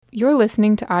You're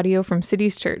listening to audio from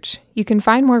Cities Church. You can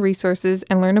find more resources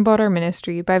and learn about our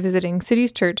ministry by visiting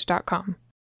citieschurch.com.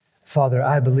 Father,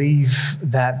 I believe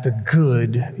that the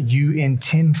good you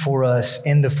intend for us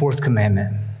in the fourth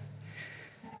commandment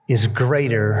is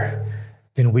greater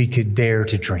than we could dare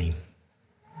to dream.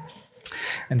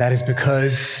 And that is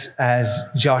because, as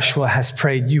Joshua has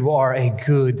prayed, you are a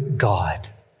good God.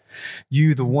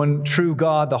 You, the one true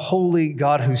God, the holy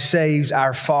God who saves,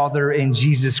 our Father in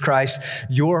Jesus Christ,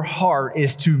 your heart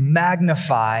is to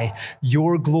magnify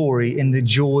your glory in the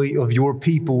joy of your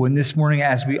people. And this morning,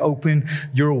 as we open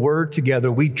your word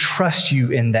together, we trust you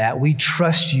in that. We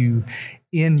trust you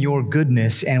in your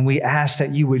goodness, and we ask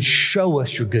that you would show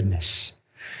us your goodness.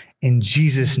 In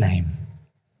Jesus' name,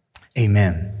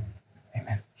 amen.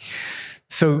 Amen.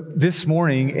 So this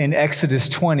morning in Exodus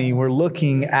 20, we're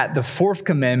looking at the fourth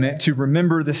commandment to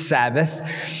remember the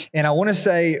Sabbath. And I want to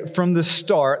say from the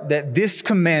start that this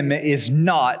commandment is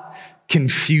not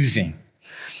confusing.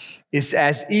 It's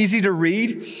as easy to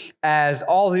read as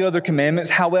all the other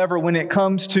commandments. However, when it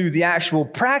comes to the actual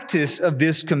practice of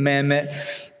this commandment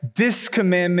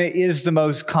is the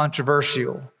most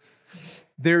controversial.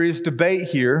 There is debate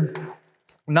here,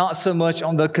 not so much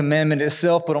on the commandment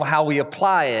itself, but on how we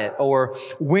apply it, or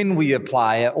when we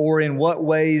apply it, or in what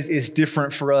ways it's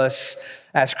different for us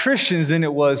as Christians than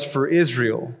it was for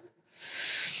Israel.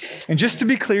 And just to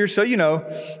be clear, so you know,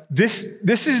 this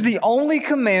is the only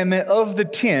commandment of the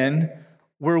 10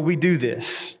 where we do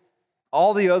this.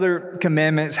 All the other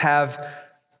commandments have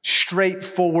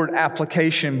straightforward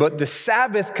application, but the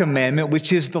Sabbath commandment,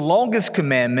 which is the longest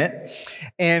commandment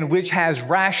and which has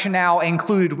rationale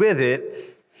included with it,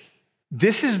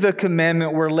 this is the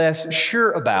commandment we're less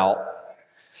sure about,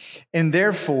 and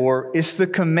therefore it's the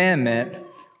commandment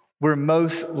we're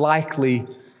most likely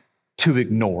to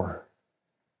ignore.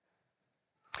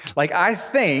 Like, I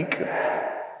think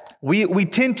we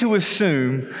tend to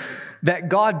assume that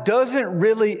God doesn't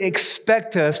really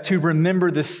expect us to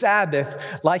remember the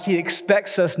Sabbath like he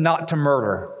expects us not to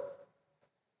murder.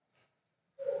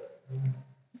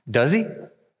 Does he?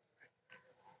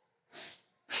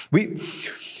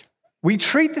 We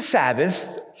treat the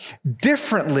Sabbath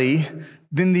differently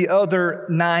than the other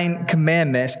 9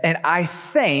 commandments, and I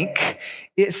think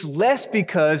it's less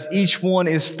because each one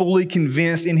is fully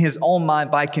convinced in his own mind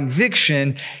by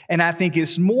conviction, and I think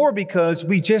it's more because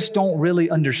we just don't really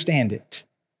understand it.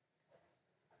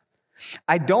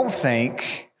 I don't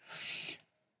think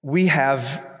we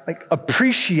have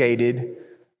appreciated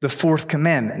the fourth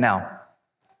commandment. Now,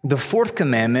 the fourth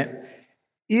commandment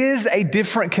is a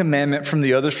different commandment from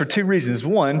the others for 2 reasons.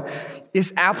 1,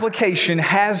 its application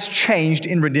has changed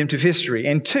in redemptive history.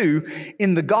 And 2,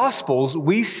 in the Gospels,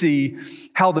 we see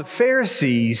how the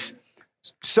Pharisees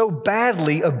so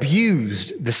badly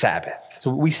abused the Sabbath.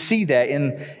 So we see that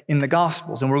in the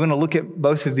Gospels, and we're going to look at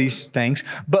both of these things.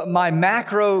 But my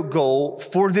macro goal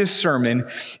for this sermon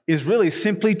is really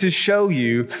simply to show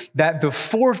you that the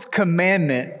fourth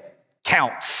commandment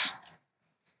counts.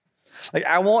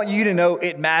 I want you to know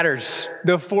it matters.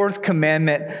 The fourth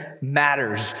commandment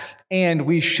matters, and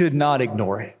we should not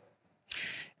ignore it.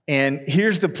 And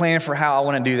here's the plan for how I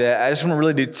want to do that. I just want to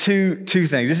really do two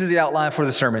things. This is the outline for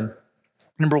the sermon.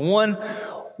 Number 1,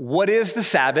 what is the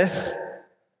Sabbath?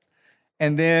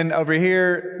 And then over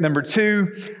here, number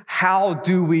 2, how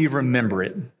do we remember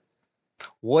it?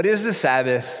 What is the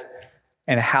Sabbath,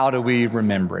 and how do we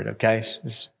remember it? Okay,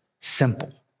 it's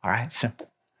simple. All right, simple.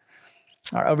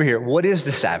 All right, over here, what is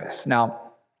the Sabbath?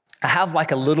 Now, I have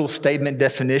a little statement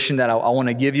definition that I want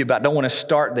to give you, but I don't want to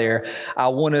start there. I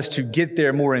want us to get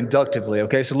there more inductively,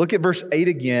 okay? So look at verse 8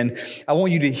 again. I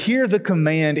want you to hear the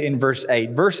command in verse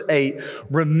 8. Verse 8,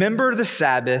 remember the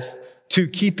Sabbath to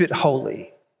keep it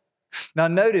holy. Now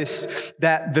notice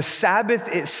that the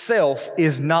Sabbath itself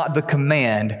is not the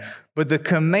command, but the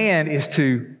command is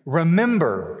to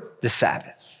remember the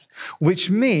Sabbath. Which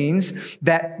means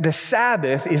that the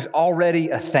Sabbath is already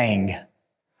a thing.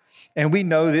 And we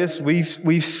know this,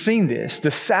 we've seen this.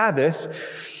 The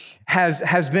Sabbath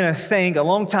has been a thing a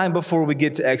long time before we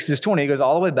get to Exodus 20. It goes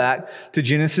all the way back to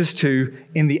Genesis 2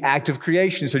 in the act of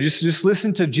creation. So just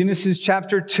listen to Genesis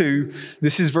chapter 2.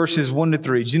 This is verses 1 to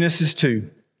 3. Genesis 2.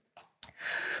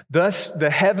 Thus the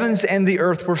heavens and the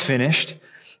earth were finished,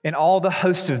 and all the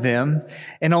host of them.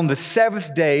 And on the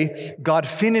seventh day, God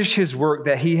finished his work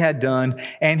that he had done,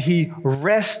 and he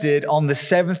rested on the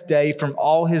seventh day from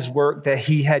all his work that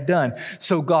he had done.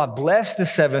 So God blessed the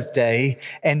seventh day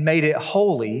and made it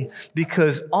holy,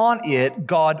 because on it,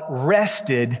 God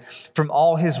rested from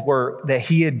all his work that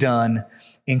he had done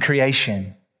in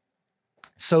creation.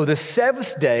 So the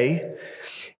seventh day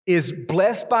is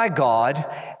blessed by God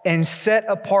and set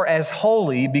apart as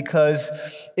holy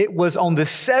because it was on the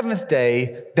seventh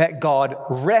day that God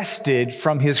rested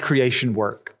from his creation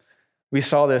work. We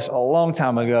saw this a long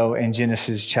time ago in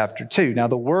Genesis chapter 2. Now,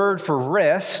 the word for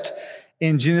rest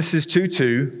in Genesis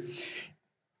 2:2,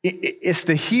 it's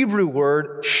the Hebrew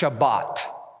word Shabbat,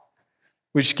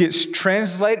 which gets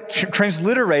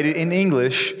transliterated in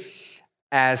English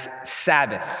as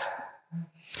Sabbath.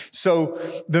 So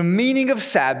the meaning of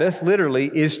Sabbath literally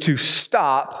is to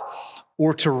stop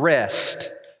or to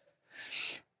rest.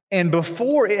 And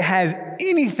before it has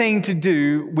anything to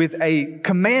do with a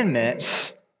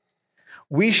commandment,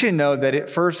 we should know that it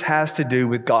first has to do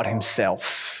with God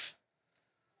himself.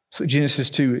 So Genesis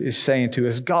 2 is saying to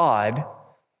us, God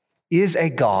is a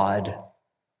God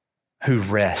who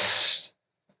rests.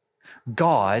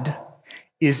 God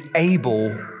is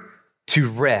able to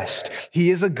rest. He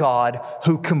is a God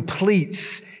who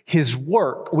completes his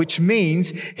work, which means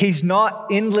he's not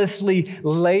endlessly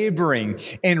laboring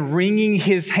and wringing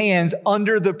his hands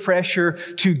under the pressure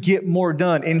to get more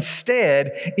done.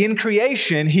 Instead, in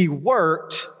creation, he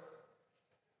worked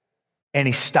and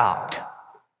he stopped.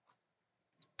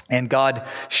 And God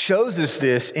shows us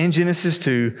this in Genesis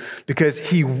 2 because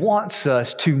he wants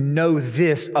us to know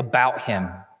this about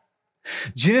him.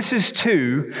 Genesis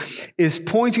 2 is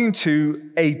pointing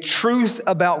to a truth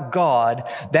about God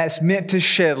that's meant to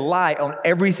shed light on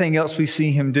everything else we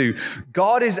see him do.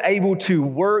 God is able to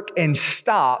work and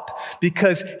stop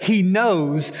because he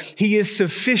knows he is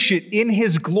sufficient in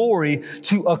his glory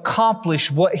to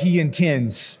accomplish what he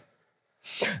intends.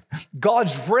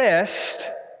 God's rest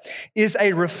is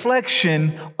a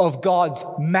reflection of God's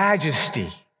majesty.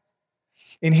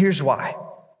 And here's why.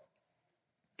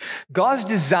 God's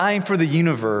design for the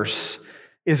universe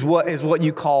is what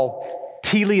you call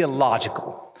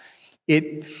teleological.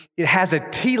 It has a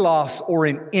telos or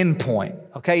an endpoint.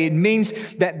 Okay, it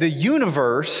means that the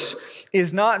universe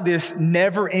is not this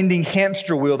never-ending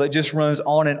hamster wheel that just runs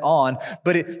on,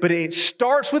 but it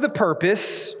starts with a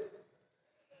purpose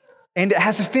and it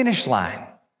has a finish line.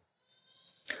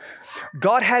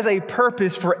 God has a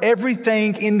purpose for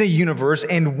everything in the universe,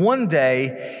 and one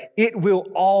day it will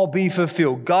all be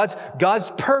fulfilled.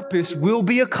 God's purpose will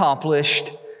be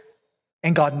accomplished,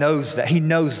 and God knows that. He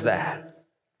knows that.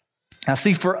 Now,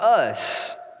 see, for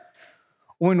us,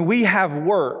 when we have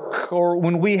work or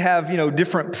when we have,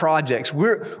 different projects,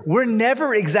 we're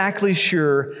never exactly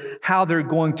sure how they're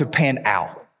going to pan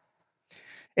out.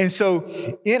 And so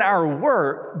in our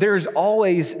work, there's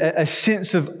always a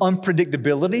sense of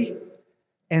unpredictability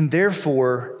and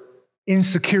therefore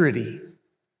insecurity.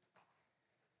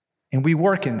 And we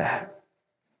work in that.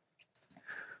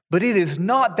 But it is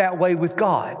not that way with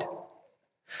God.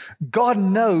 God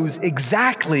knows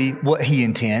exactly what he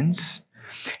intends,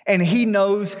 and he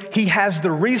knows he has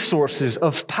the resources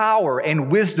of power and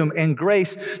wisdom and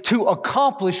grace to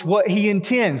accomplish what he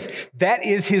intends. That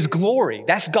is his glory.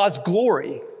 That's God's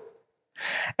glory.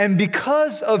 And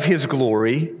because of his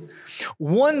glory,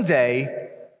 one day,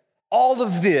 all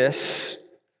of this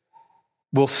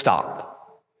will stop.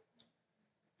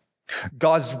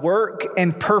 God's work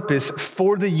and purpose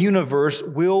for the universe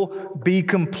will be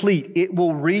complete. It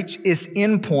will reach its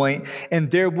endpoint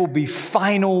and there will be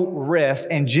final rest.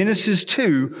 And Genesis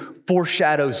 2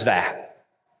 foreshadows that.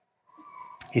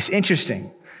 It's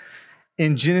interesting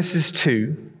in Genesis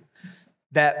 2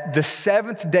 that the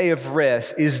seventh day of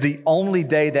rest is the only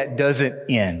day that doesn't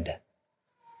end.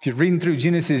 If you're reading through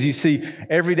Genesis, you see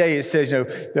every day it says,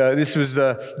 this was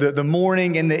the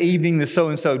morning and the evening, the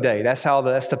so-and-so day. That's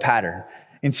the pattern.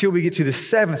 Until we get to the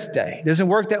seventh day. It doesn't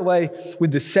work that way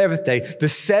with the seventh day. The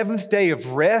seventh day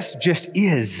of rest just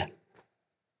is.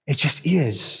 It just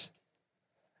is.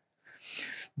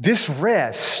 This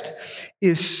rest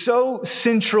is so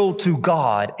central to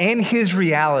God and his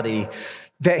reality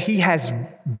that he has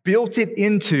built it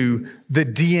into the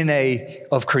DNA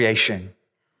of creation.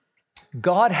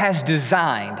 God has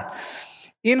designed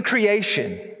in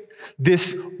creation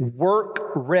this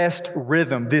work-rest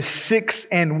rhythm, this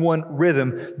 6-and-1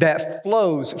 rhythm that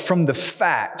flows from the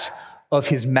fact of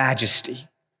his majesty.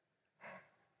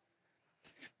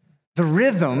 The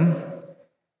rhythm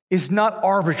is not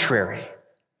arbitrary,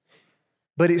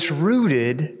 but it's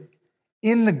rooted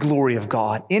in the glory of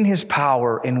God, in his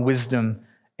power and wisdom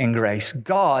and grace.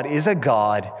 God is a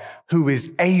God who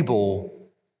is able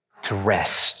to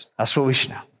rest. That's what we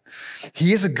should know.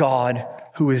 He is a God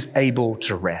who is able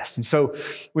to rest. And so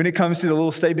when it comes to the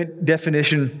little statement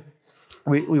definition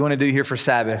we want to do here for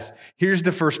Sabbath, here's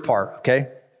the first part, okay?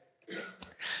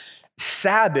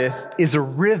 Sabbath is a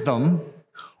rhythm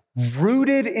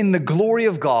rooted in the glory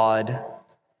of God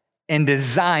and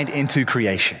designed into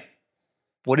creation.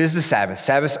 What is the Sabbath?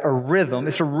 Sabbath's a rhythm.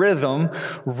 It's a rhythm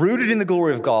rooted in the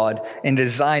glory of God and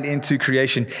designed into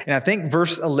creation. And I think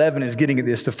verse 11 is getting at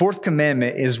this. The fourth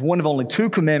commandment is one of only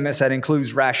two commandments that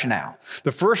includes rationale.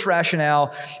 The first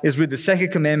rationale is with the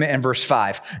second commandment in verse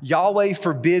 5. Yahweh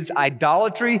forbids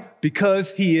idolatry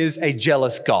because he is a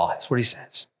jealous God. That's what he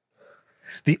says.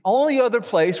 The only other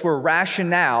place where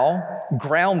rationale,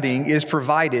 grounding, is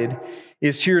provided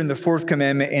is here in the fourth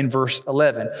commandment in verse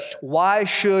 11. Why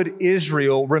should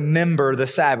Israel remember the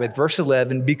Sabbath? Verse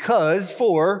 11, because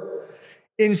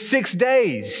in 6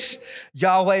 days,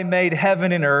 Yahweh made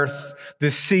heaven and earth, the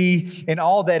sea, and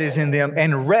all that is in them,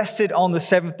 and rested on the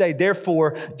seventh day.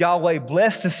 Therefore, Yahweh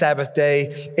blessed the Sabbath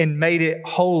day and made it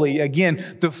holy. Again,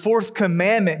 the fourth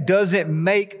commandment doesn't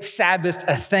make Sabbath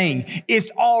a thing.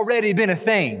 It's already been a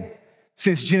thing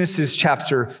since Genesis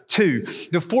chapter 2.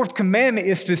 The fourth commandment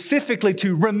is specifically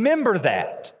to remember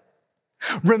that.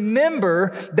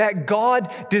 Remember that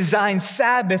God designed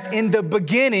Sabbath in the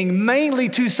beginning mainly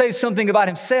to say something about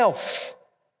himself.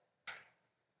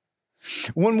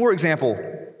 One more example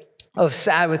of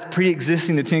Sabbath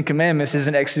pre-existing the Ten Commandments is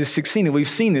in Exodus 16. And we've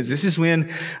seen this. This is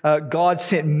when God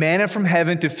sent manna from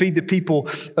heaven to feed the people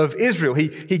of Israel.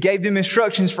 He gave them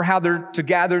instructions for how they're to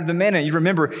gather the manna. You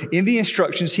remember, in the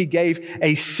instructions, he gave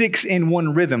a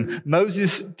 6-in-1 rhythm.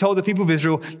 Moses told the people of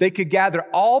Israel they could gather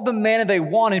all the manna they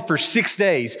wanted for 6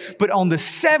 days. But on the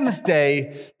seventh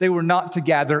day, they were not to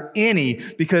gather any,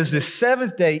 because the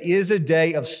seventh day is a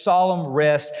day of solemn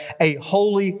rest, a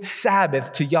holy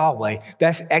Sabbath to Yahweh.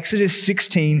 That's Exodus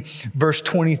 16, verse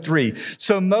 23.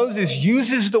 So Moses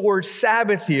uses the word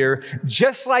Sabbath here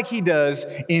just like he does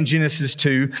in Genesis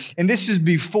 2. And this is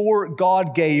before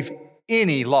God gave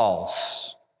any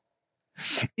laws.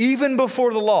 Even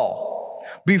before the law,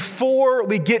 before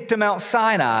we get to Mount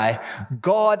Sinai,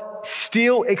 God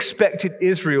still expected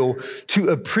Israel to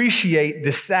appreciate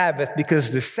the Sabbath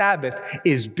because the Sabbath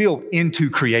is built into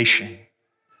creation.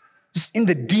 It's in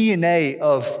the DNA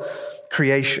of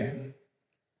creation.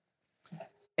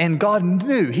 And God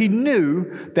he knew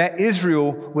that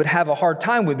Israel would have a hard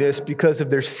time with this because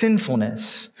of their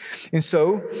sinfulness. And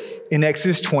so in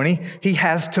Exodus 20, he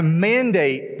has to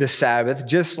mandate the Sabbath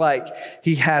just like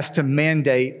he has to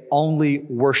mandate only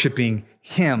worshiping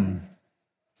him.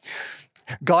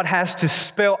 God has to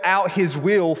spell out his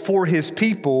will for his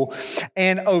people,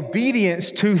 and obedience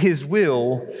to his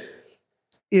will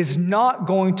is not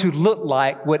going to look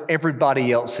like what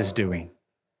everybody else is doing.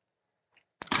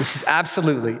 This is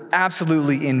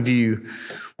absolutely in view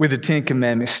with the Ten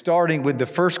Commandments, starting with the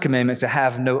first commandment to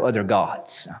have no other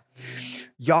gods.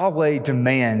 Yahweh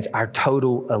demands our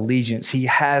total allegiance. He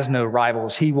has no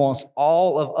rivals. He wants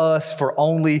all of us for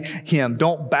only him.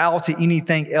 Don't bow to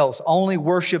anything else. Only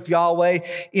worship Yahweh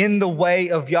in the way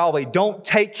of Yahweh. Don't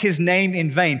take his name in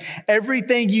vain.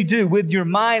 Everything you do with your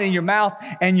mind and your mouth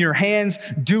and your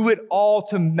hands, do it all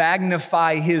to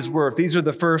magnify his worth. These are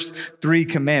the first three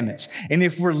commandments. And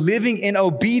if we're living in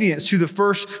obedience to the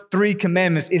first three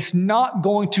commandments, it's not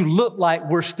going to look like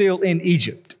we're still in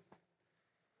Egypt.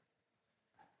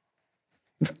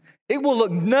 It will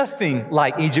look nothing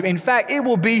like Egypt. In fact, it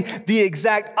will be the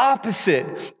exact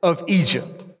opposite of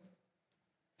Egypt.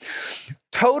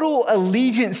 Total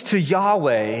allegiance to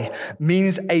Yahweh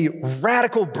means a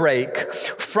radical break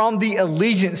from the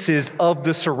allegiances of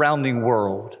the surrounding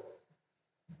world.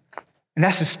 And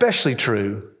that's especially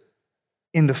true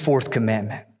in the fourth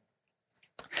commandment.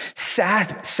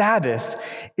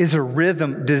 Sabbath is a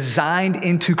rhythm designed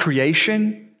into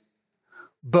creation,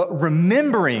 but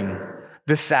remembering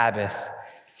the Sabbath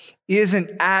is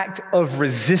an act of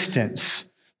resistance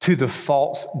to the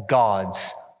false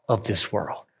gods of this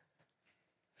world.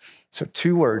 So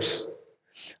 2 words,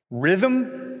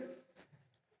 rhythm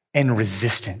and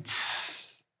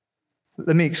resistance.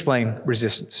 Let me explain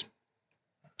resistance.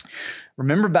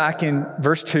 Remember back in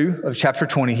verse 2 of chapter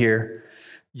 20 here,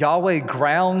 Yahweh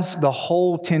grounds the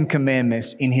whole 10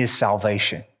 commandments in his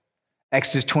salvation.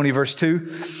 Exodus 20, verse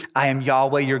 2, I am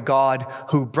Yahweh, your God,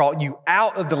 who brought you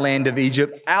out of the land of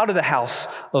Egypt, out of the house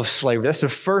of slavery. That's the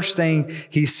first thing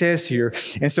he says here.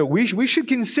 And so we should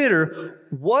consider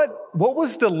what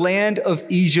was the land of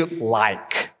Egypt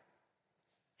like?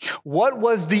 What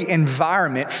was the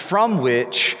environment from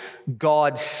which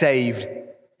God saved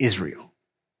Israel?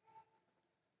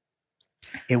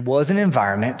 It was an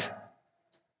environment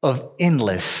of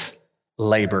endless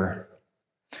labor.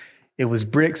 It was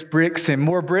bricks, and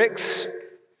more bricks.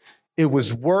 It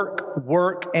was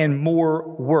work, and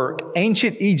more work.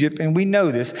 Ancient Egypt, and we know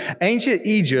this, ancient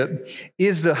Egypt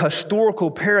is the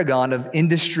historical paragon of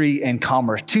industry and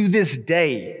commerce. To this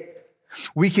day,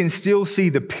 We can still see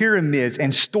the pyramids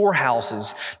and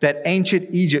storehouses that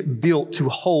ancient Egypt built to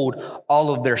hold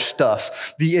all of their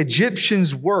stuff. The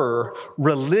Egyptians were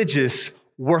religious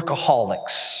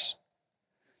workaholics.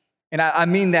 And I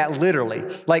mean that literally.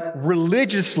 Like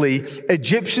religiously,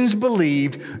 Egyptians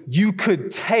believed you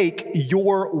could take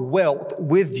your wealth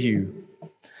with you.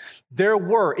 There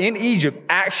were, in Egypt,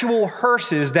 actual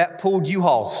hearses that pulled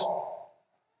U-Hauls.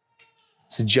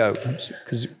 It's a joke,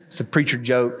 because it's a preacher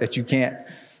joke that you can't.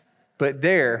 But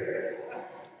there,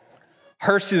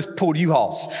 hearses pulled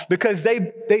U-Hauls because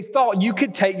they thought you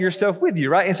could take your stuff with you,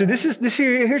 right? And so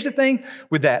here's the thing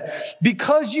with that.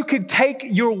 Because you could take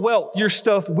your wealth, your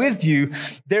stuff with you,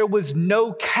 there was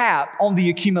no cap on the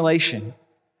accumulation.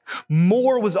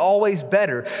 More was always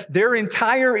better. Their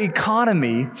entire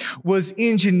economy was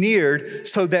engineered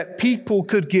so that people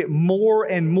could get more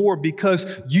and more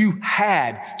because you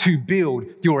had to build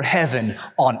your heaven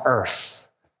on earth.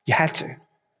 You had to.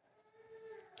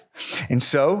 And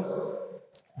so,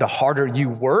 the harder you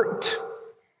worked,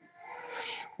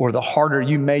 or the harder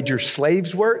you made your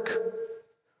slaves work,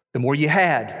 the more you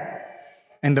had.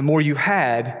 And the more you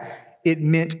had, it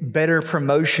meant better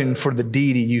promotion for the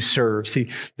deity you serve. See,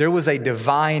 there was a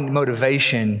divine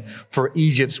motivation for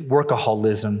Egypt's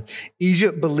workaholism.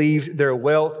 Egypt believed their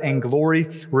wealth and glory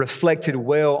reflected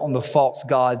well on the false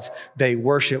gods they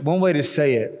worship. One way to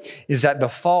say it is that the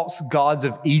false gods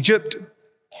of Egypt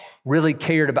really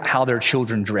cared about how their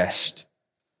children dressed.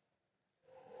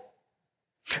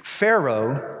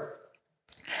 Pharaoh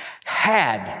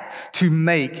had to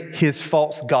make his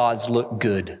false gods look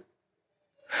good.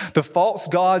 The false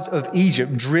gods of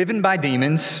Egypt, driven by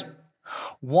demons,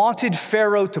 wanted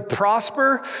Pharaoh to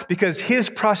prosper because his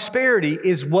prosperity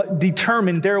is what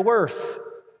determined their worth.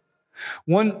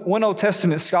 One Old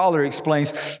Testament scholar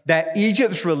explains that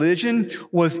Egypt's religion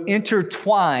was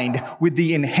intertwined with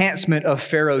the enhancement of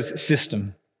Pharaoh's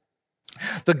system.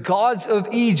 The gods of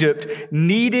Egypt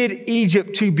needed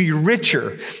Egypt to be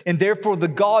richer, and therefore the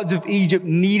gods of Egypt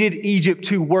needed Egypt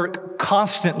to work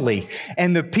constantly.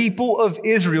 And the people of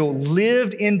Israel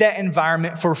lived in that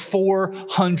environment for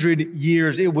 400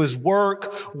 years. It was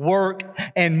work, work,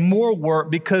 and more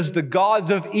work because the gods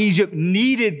of Egypt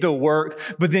needed the work,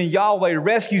 but then Yahweh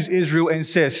rescues Israel and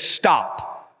says,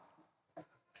 stop.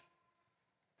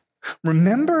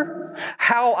 Remember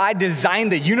how I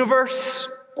designed the universe?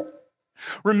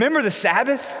 Remember the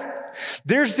Sabbath?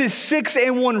 There's this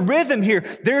 6-in-1 rhythm here.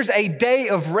 There's a day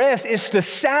of rest. It's the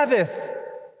Sabbath.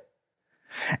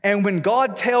 And when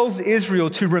God tells Israel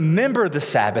to remember the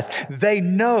Sabbath, they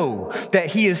know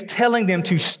that he is telling them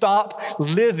to stop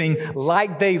living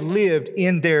like they lived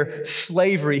in their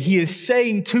slavery. He is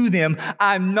saying to them,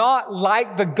 I'm not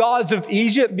like the gods of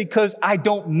Egypt because I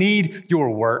don't need your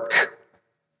work.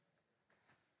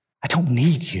 I don't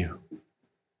need you.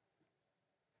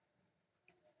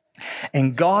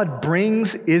 And God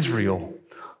brings Israel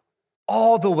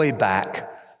all the way back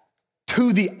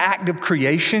to the act of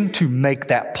creation to make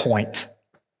that point.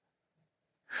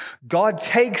 God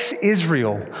takes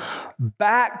Israel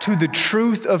back to the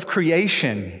truth of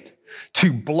creation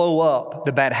to blow up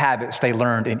the bad habits they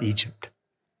learned in Egypt.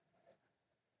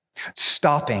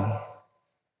 Stopping,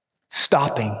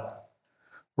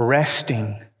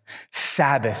 resting,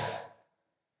 Sabbath.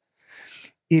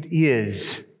 It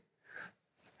is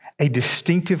a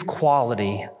distinctive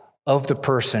quality of the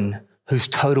person whose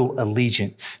total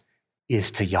allegiance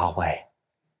is to Yahweh.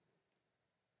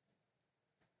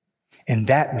 And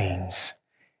that means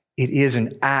it is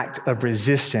an act of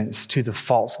resistance to the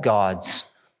false gods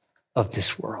of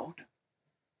this world.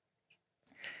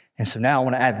 And so now I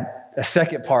want to add a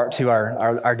second part to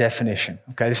our definition.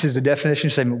 Okay, this is the definition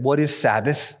statement. What is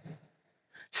Sabbath?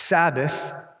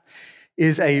 Sabbath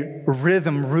is a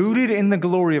rhythm rooted in the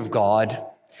glory of God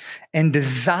and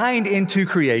designed into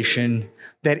creation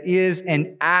that is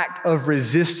an act of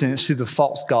resistance to the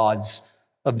false gods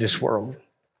of this world.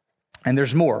 And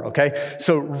there's more, okay?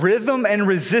 So rhythm and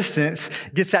resistance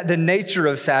gets at the nature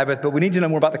of Sabbath, but we need to know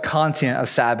more about the content of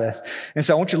Sabbath. And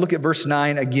so I want you to look at verse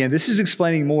 9 again. This is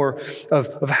explaining more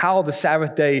of how the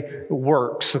Sabbath day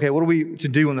works. Okay, what are we to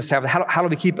do on the Sabbath? How do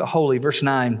we keep it holy? Verse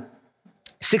 9.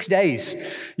 6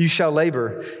 days you shall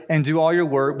labor and do all your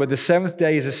work, but the seventh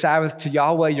day is a Sabbath to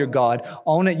Yahweh your God.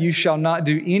 On it you shall not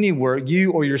do any work,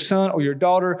 you or your son or your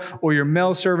daughter or your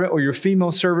male servant or your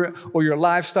female servant or your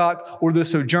livestock or the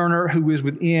sojourner who is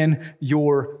within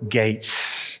your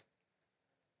gates.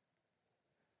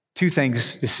 Two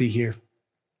things to see here.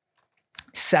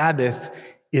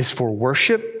 Sabbath is for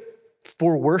worship,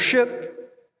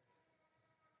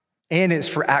 and it's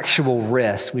for actual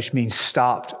rest, which means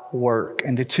stopped work.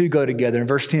 And the two go together. In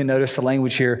verse 10, notice the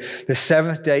language here. The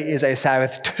seventh day is a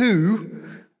Sabbath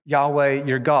to Yahweh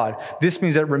your God. This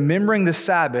means that remembering the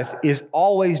Sabbath is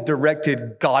always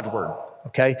directed Godward,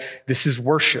 okay? This is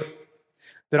worship.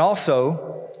 Then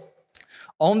also,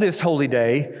 on this holy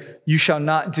day, you shall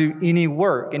not do any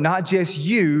work. And not just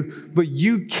you, but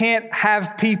you can't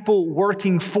have people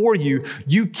working for you.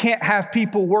 You can't have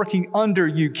people working under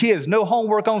you. Kids, no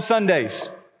homework on Sundays.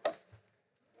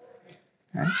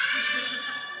 Okay?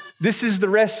 This is the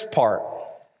rest part,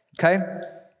 okay?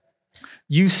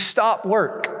 You stop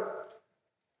work.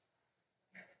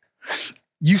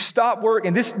 You stop work,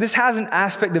 and this has an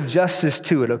aspect of justice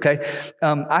to it, okay?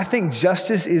 I think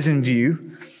justice is in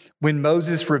view when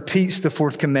Moses repeats the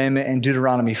fourth commandment in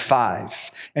Deuteronomy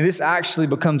 5. And this actually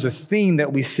becomes a theme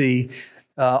that we see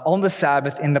on the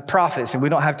Sabbath in the prophets. And we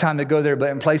don't have time to go there,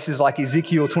 but in places like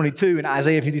Ezekiel 22 and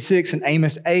Isaiah 56 and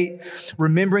Amos 8,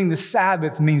 remembering the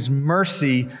Sabbath means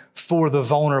mercy for the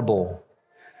vulnerable.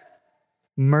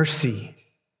 Mercy.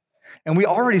 And we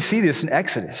already see this in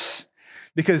Exodus,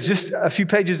 because just a few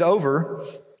pages over,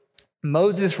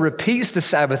 Moses repeats the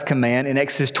Sabbath command in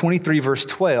Exodus 23, verse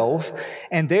 12.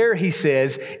 And there he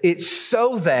says, it's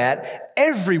so that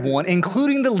everyone,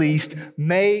 including the least,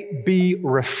 may be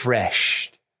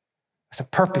refreshed. That's a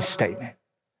purpose statement.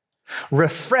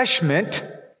 Refreshment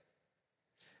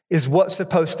is what's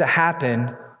supposed to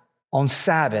happen on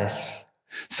Sabbath.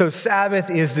 So Sabbath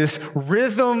is this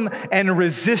rhythm and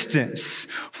resistance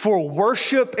for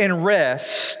worship and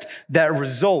rest that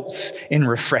results in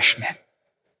refreshment.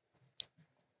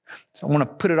 So I want to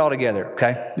put it all together,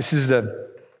 okay? This is I'm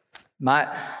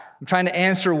trying to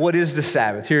answer what is the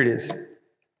Sabbath. Here it is.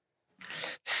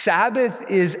 Sabbath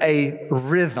is a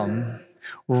rhythm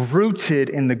rooted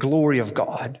in the glory of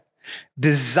God,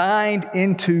 designed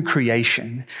into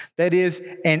creation. That is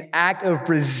an act of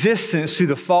resistance to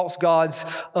the false gods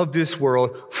of this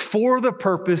world for the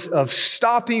purpose of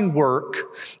stopping work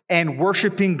and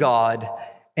worshiping God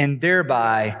and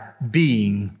thereby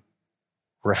being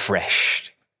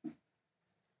refreshed.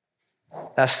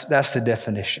 That's the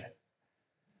definition.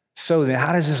 So then,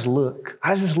 how does this look?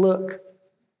 How does this look?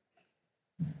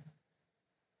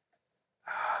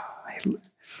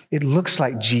 It looks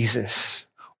like Jesus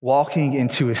walking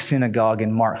into a synagogue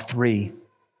in Mark 3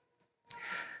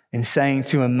 and saying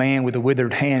to a man with a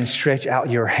withered hand, stretch out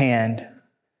your hand.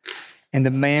 And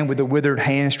the man with the withered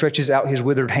hand stretches out his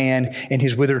withered hand, and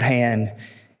his withered hand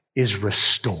is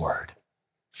restored.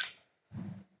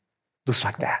 Looks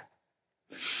like that.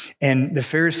 And the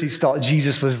Pharisees thought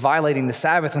Jesus was violating the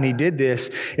Sabbath when he did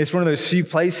this. It's one of those few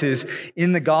places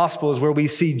in the Gospels where we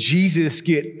see Jesus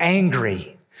get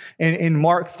angry. And in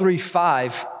Mark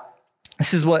 3:5,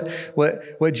 this is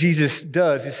what Jesus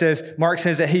does. It says, Mark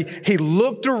says that he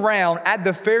looked around at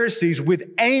the Pharisees with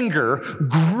anger,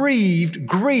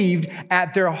 grieved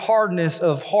at their hardness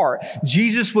of heart.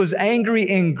 Jesus was angry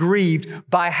and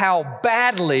grieved by how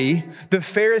badly the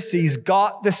Pharisees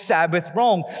got the Sabbath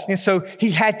wrong. And so he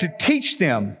had to teach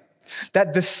them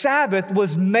that the Sabbath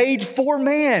was made for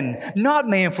man, not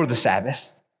man for the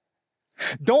Sabbath.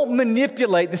 Don't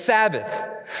manipulate the Sabbath.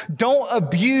 Don't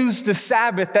abuse the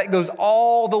Sabbath that goes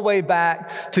all the way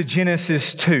back to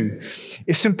Genesis 2.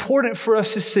 It's important for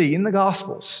us to see in the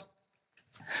Gospels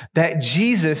that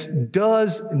Jesus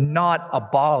does not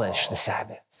abolish the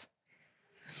Sabbath.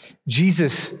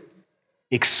 Jesus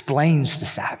explains the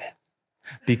Sabbath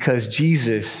because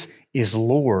Jesus is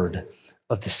Lord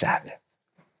of the Sabbath.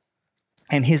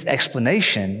 And his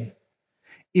explanation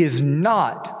is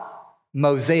not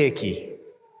Mosaic-y.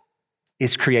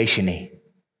 It's creation-y.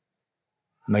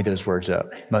 I made those words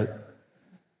up.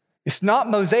 It's not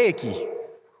Mosaic-y.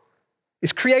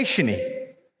 It's creation-y.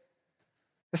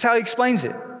 That's how he explains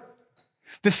it.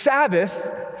 The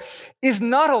Sabbath is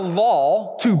not a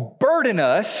law to burden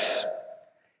us.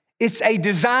 It's a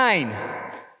design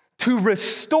to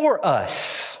restore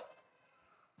us.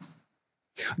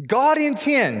 God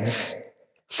intends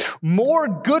more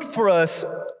good for us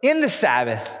in the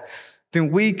Sabbath than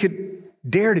we could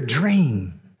dare to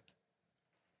dream.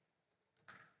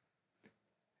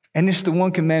 And it's the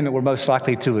one commandment we're most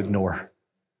likely to ignore.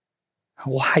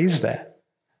 Why is that?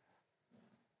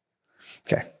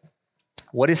 Okay.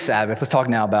 What is Sabbath? Let's talk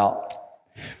now about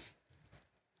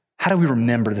How do we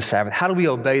remember the Sabbath? How do we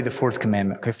obey the fourth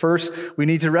commandment? Okay, first, we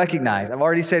need to recognize, I've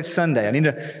already said Sunday. I need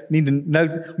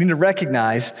to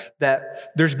recognize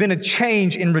that there's been a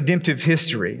change in redemptive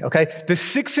history, okay? The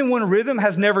 6-in-1 rhythm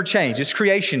has never changed. It's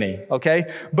creation-y,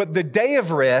 okay? But the day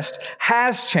of rest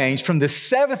has changed from the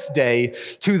seventh day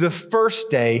to the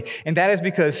first day, and that is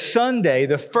because Sunday,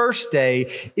 the first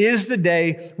day, is the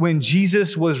day when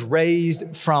Jesus was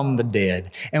raised from the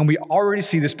dead. And we already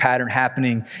see this pattern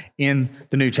happening in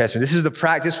the New Testament. This is the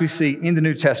practice we see in the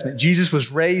New Testament. Jesus was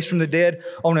raised from the dead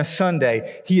on a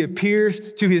Sunday. He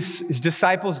appears to his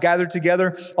disciples gathered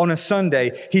together on a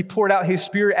Sunday. He poured out his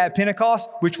Spirit at Pentecost,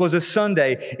 which was a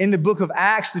Sunday. In the book of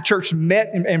Acts, the church met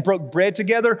and broke bread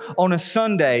together on a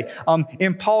Sunday.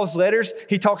 In Paul's letters,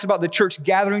 he talks about the church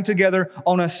gathering together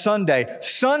on a Sunday.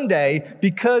 Sunday,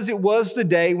 because it was the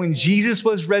day when Jesus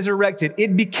was resurrected,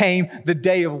 it became the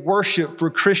day of worship for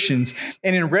Christians.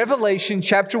 And in Revelation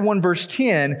chapter 1, verse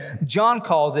 10, John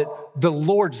calls it the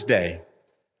Lord's Day.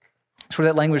 That's where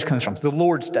that language comes from, the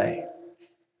Lord's Day.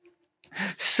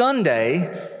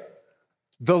 Sunday,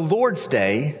 the Lord's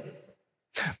Day,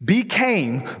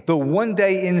 became the one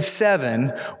day in 7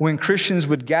 when Christians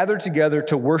would gather together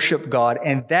to worship God,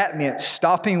 and that meant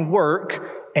stopping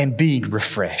work and being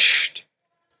refreshed.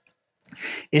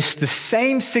 It's the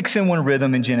same 6-in-1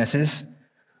 rhythm in Genesis,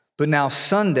 but now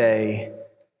Sunday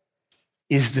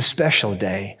is the special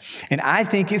day. And I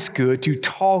think it's good to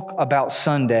talk about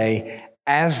Sunday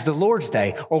as the Lord's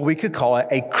Day, or we could call it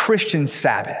a Christian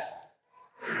Sabbath,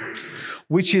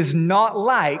 which is not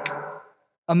like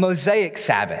a Mosaic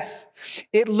Sabbath.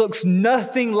 It looks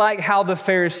nothing like how the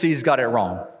Pharisees got it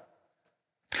wrong.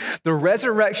 The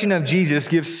resurrection of Jesus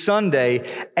gives Sunday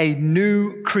a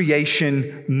new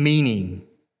creation meaning.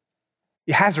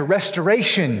 It has a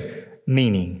restoration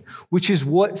meaning, which is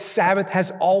what Sabbath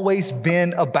has always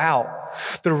been about.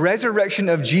 The resurrection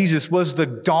of Jesus was the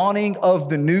dawning of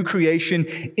the new creation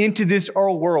into this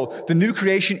old world. The new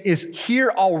creation is here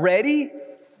already,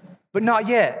 but not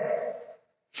yet.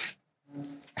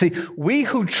 See, we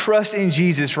who trust in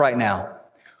Jesus right now,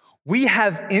 we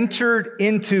have entered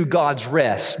into God's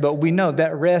rest, but we know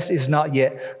that rest is not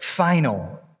yet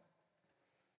final.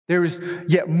 There is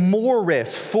yet more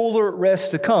rest, fuller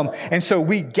rest to come. And so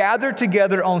we gather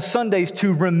together on Sundays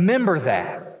to remember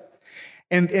that.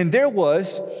 And there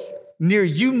was near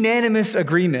unanimous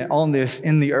agreement on this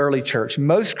in the early church.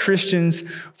 Most Christians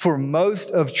for most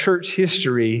of church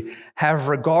history have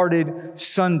regarded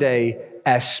Sunday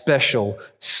as special.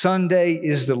 Sunday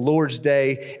is the Lord's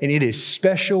Day, and it is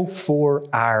special for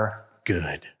our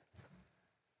good.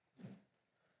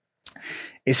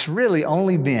 It's really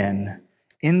only been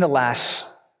in the last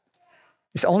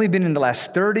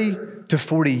 30 to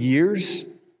 40 years,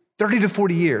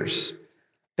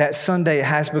 that Sunday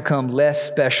has become less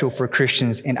special for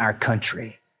Christians in our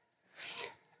country.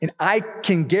 And I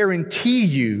can guarantee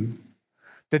you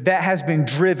that has been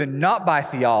driven not by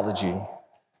theology,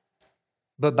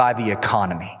 but by the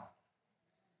economy.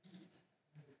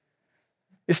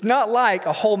 It's not like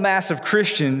a whole mass of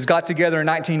Christians got together in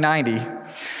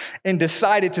 1990 and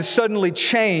decided to suddenly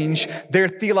change their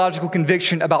theological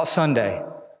conviction about Sunday.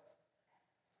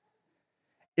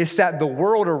 It's that the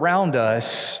world around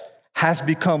us has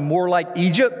become more like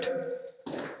Egypt,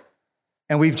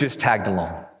 and we've just tagged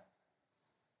along.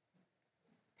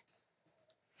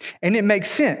 And it makes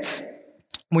sense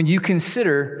when you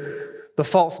consider the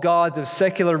false gods of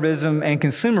secularism and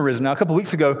consumerism. Now, a couple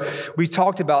weeks ago, we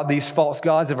talked about these false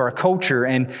gods of our culture,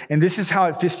 and this is how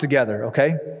it fits together,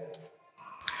 okay?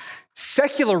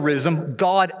 Secularism,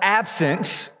 God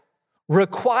absence,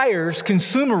 requires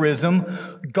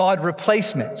consumerism, God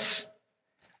replacements.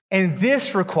 And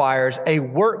this requires a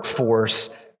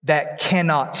workforce that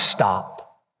cannot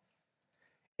stop.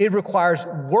 It requires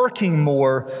working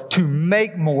more to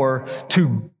make more,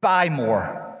 to buy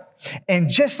more. And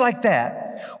just like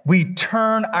that, we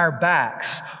turn our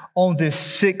backs on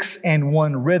this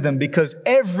 6-in-1 rhythm because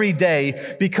every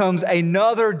day becomes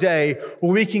another day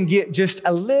where we can get just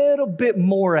a little bit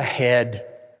more ahead.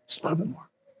 Just a little bit more.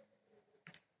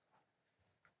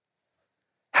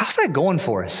 How's that going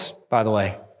for us, by the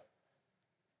way?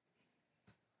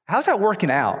 How's that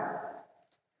working out?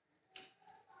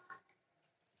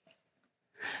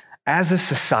 As a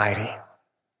society,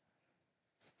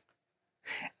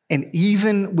 and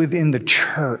even within the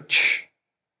church,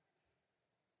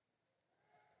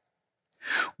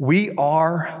 we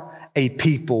are a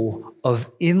people of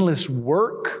endless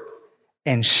work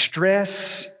and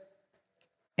stress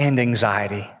and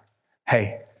anxiety.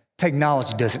 Hey,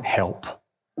 technology doesn't help.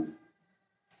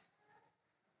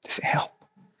 Doesn't help.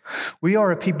 We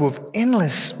are a people of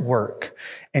endless work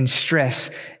and stress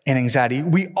and anxiety.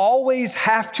 We always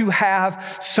have to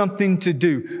have something to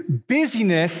do.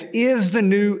 Busyness is the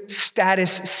new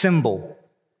status symbol.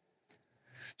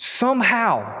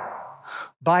 Somehow,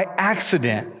 by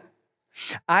accident,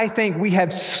 I think we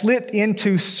have slipped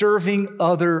into serving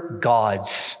other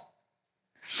gods.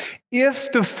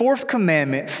 If the fourth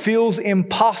commandment feels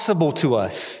impossible to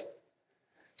us,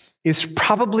 it's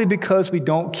probably because we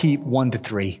don't keep 1 to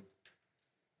 3.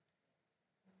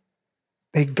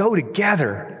 They go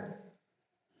together.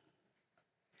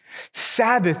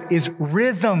 Sabbath is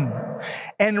rhythm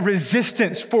and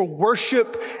resistance for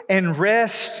worship and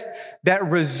rest that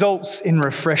results in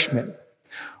refreshment.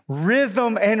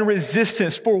 Rhythm and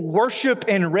resistance for worship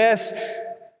and rest,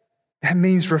 that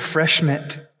means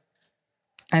refreshment.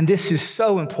 And this is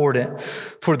so important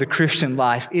for the Christian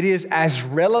life. It is as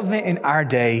relevant in our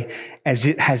day as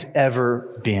it has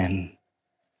ever been.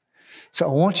 So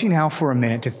I want you now for a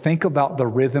minute to think about the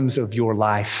rhythms of your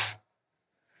life.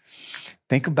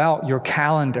 Think about your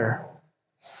calendar.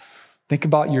 Think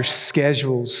about your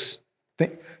schedules.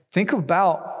 Think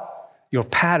about your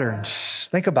patterns.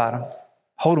 Think about them.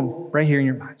 Hold them right here in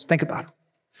your minds. Think about them.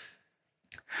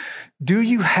 Do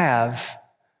you have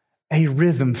a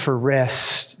rhythm for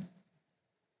rest?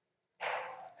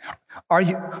 Are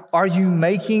you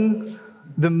making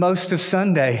the most of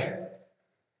Sunday?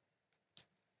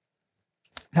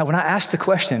 Now, when I ask the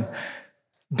question,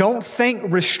 don't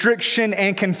think restriction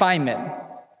and confinement.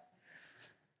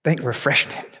 Think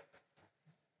refreshment.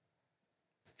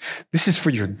 This is for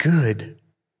your good.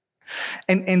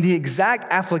 And the exact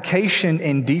application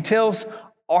and details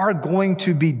are going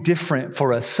to be different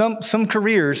for us. Some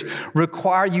careers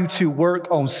require you to work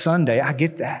on Sunday. I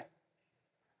get that.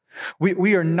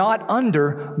 We are not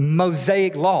under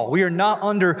Mosaic law. We are not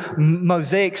under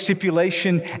Mosaic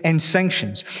stipulation and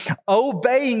sanctions.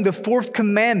 Obeying the fourth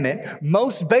commandment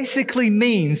most basically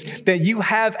means that you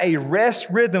have a rest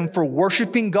rhythm for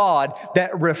worshiping God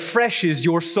that refreshes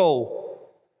your soul.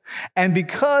 And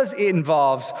because it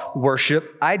involves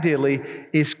worship, ideally,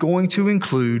 it's going to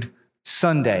include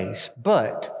Sundays.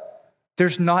 But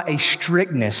there's not a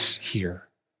strictness here.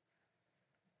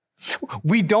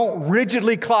 We don't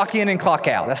rigidly clock in and clock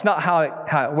out. That's not how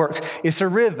it works. It's a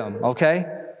rhythm, okay?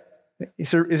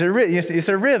 It's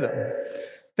a rhythm.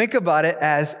 Think about it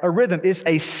as a rhythm. It's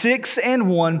a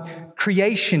 6-1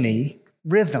 creation-y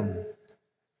rhythm.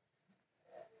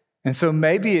 And so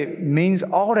maybe it means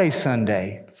all day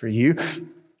Sunday for you.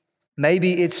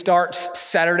 Maybe it starts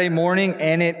Saturday morning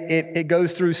and it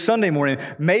goes through Sunday morning.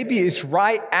 Maybe it's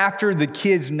right after the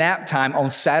kids' nap time on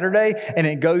Saturday and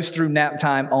it goes through nap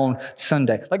time on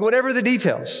Sunday. Like whatever the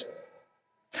details.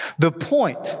 The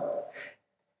point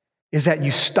is that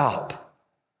you stop,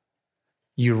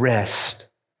 you rest,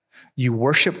 you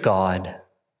worship God,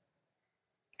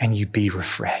 and you be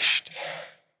refreshed.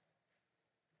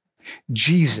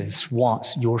 Jesus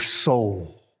wants your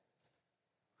soul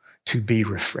to be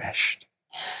refreshed.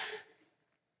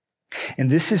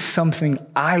 And this is something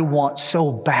I want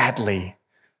so badly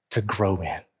to grow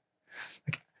in.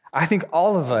 I think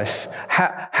all of us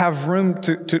have room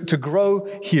to grow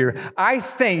here.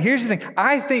 Here's the thing,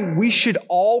 I think we should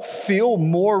all feel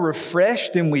more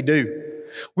refreshed than we do.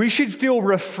 We should feel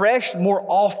refreshed more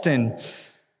often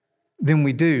than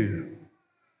we do.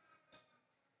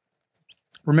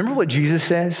 Remember what Jesus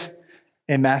says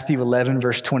in Matthew 11,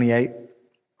 verse 28?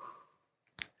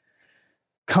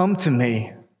 Come to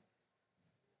me.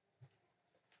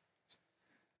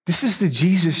 This is the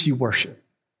Jesus you worship.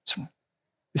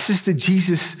 This is the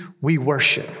Jesus we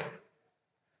worship.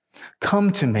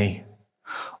 Come to me,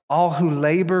 all who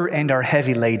labor and are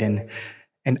heavy laden,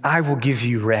 and I will give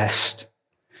you rest.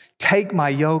 Take my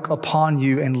yoke upon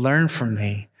you and learn from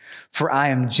me, for I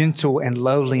am gentle and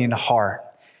lowly in heart,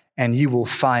 and you will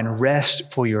find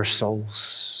rest for your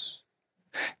souls.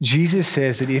 Jesus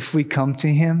says that if we come to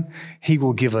him, he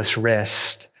will give us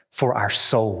rest for our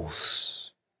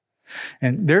souls.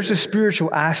 And there's a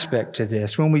spiritual aspect to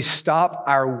this. When we stop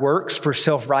our works for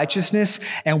self-righteousness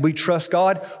and we trust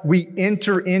God, we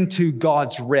enter into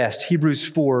God's rest. Hebrews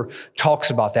 4 talks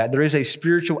about that. There is a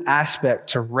spiritual aspect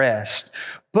to rest,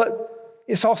 but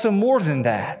it's also more than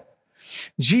that.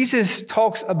 Jesus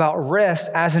talks about rest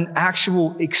as an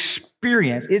actual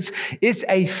experience. It's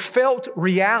a felt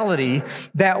reality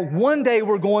that one day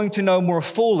we're going to know more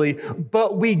fully,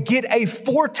 but we get a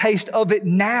foretaste of it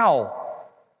now.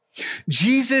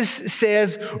 Jesus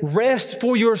says, rest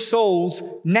for your souls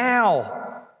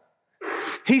now.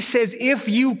 He says, if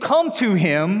you come to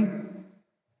him,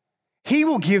 he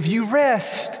will give you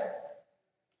rest.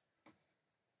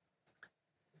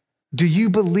 Do you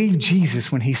believe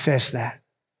Jesus when he says that?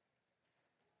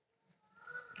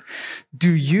 Do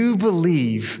you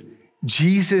believe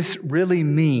Jesus really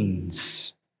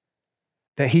means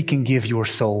that he can give your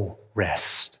soul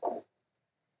rest?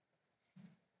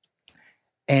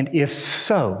 And if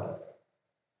so,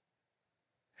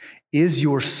 is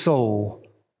your soul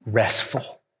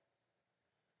restful?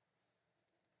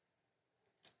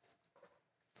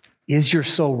 Is your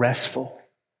soul restful?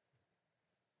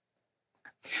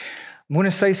 I'm going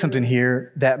to say something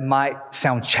here that might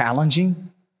sound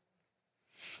challenging,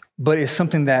 but it's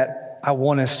something that I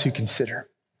want us to consider.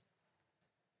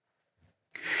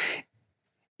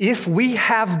 If we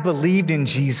have believed in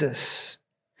Jesus,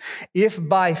 if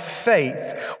by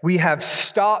faith we have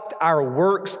stopped our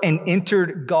works and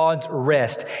entered God's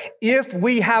rest, if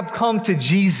we have come to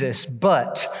Jesus,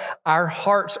 but our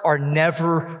hearts are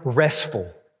never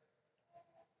restful,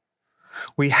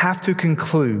 we have to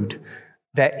conclude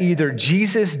that either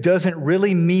Jesus doesn't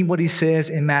really mean what he says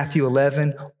in Matthew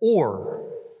 11, or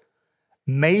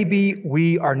maybe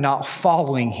we are not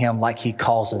following him like he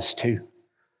calls us to.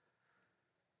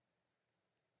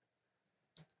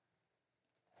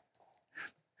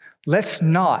 Let's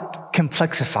not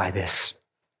complexify this.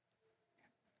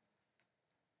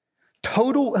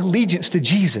 Total allegiance to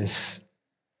Jesus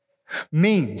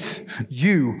means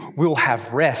you will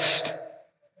have rest.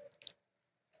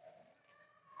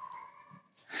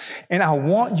 And I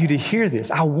want you to hear this.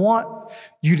 I want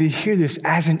you to hear this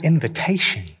as an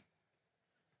invitation.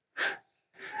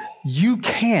 You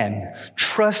can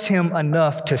trust him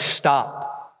enough to stop.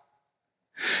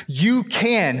 You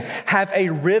can have a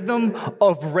rhythm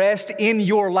of rest in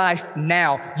your life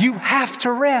now. You have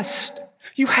to rest.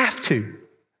 You have to.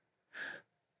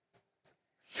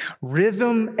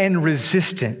 Rhythm and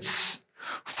resistance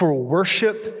for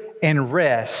worship and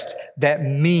rest, that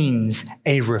means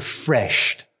a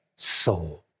refreshed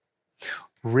soul.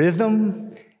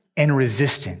 Rhythm and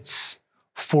resistance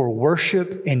for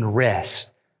worship and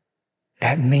rest,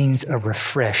 that means a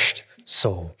refreshed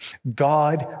soul.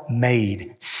 God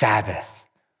made Sabbath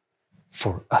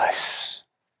for us.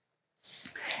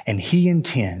 And he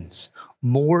intends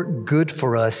more good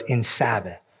for us in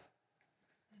Sabbath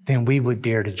than we would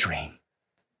dare to dream.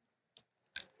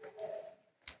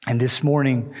 And this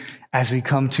morning, as we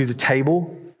come to the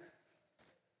table,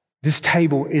 this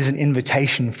table is an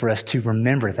invitation for us to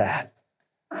remember that.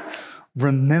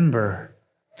 Remember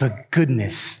the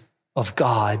goodness of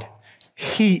God.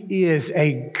 He is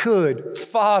a good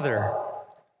Father.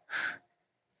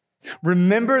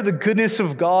 Remember the goodness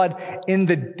of God in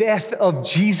the death of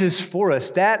Jesus for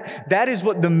us. That is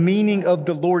what the meaning of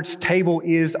the Lord's table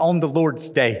is on the Lord's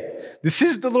day. This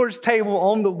is the Lord's table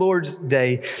on the Lord's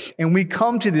day. And we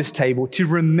come to this table to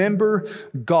remember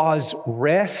God's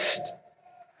rest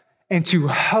and to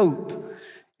hope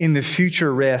in the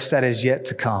future rest that is yet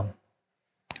to come.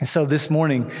 And so this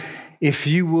morning, if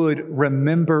you would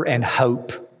remember and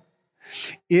hope,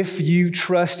 if you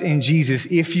trust in Jesus,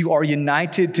 if you are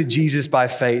united to Jesus by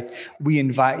faith, we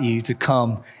invite you to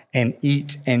come and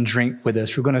eat and drink with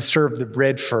us. We're going to serve the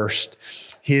bread first.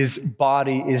 His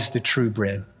body is the true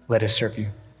bread. Let us serve you.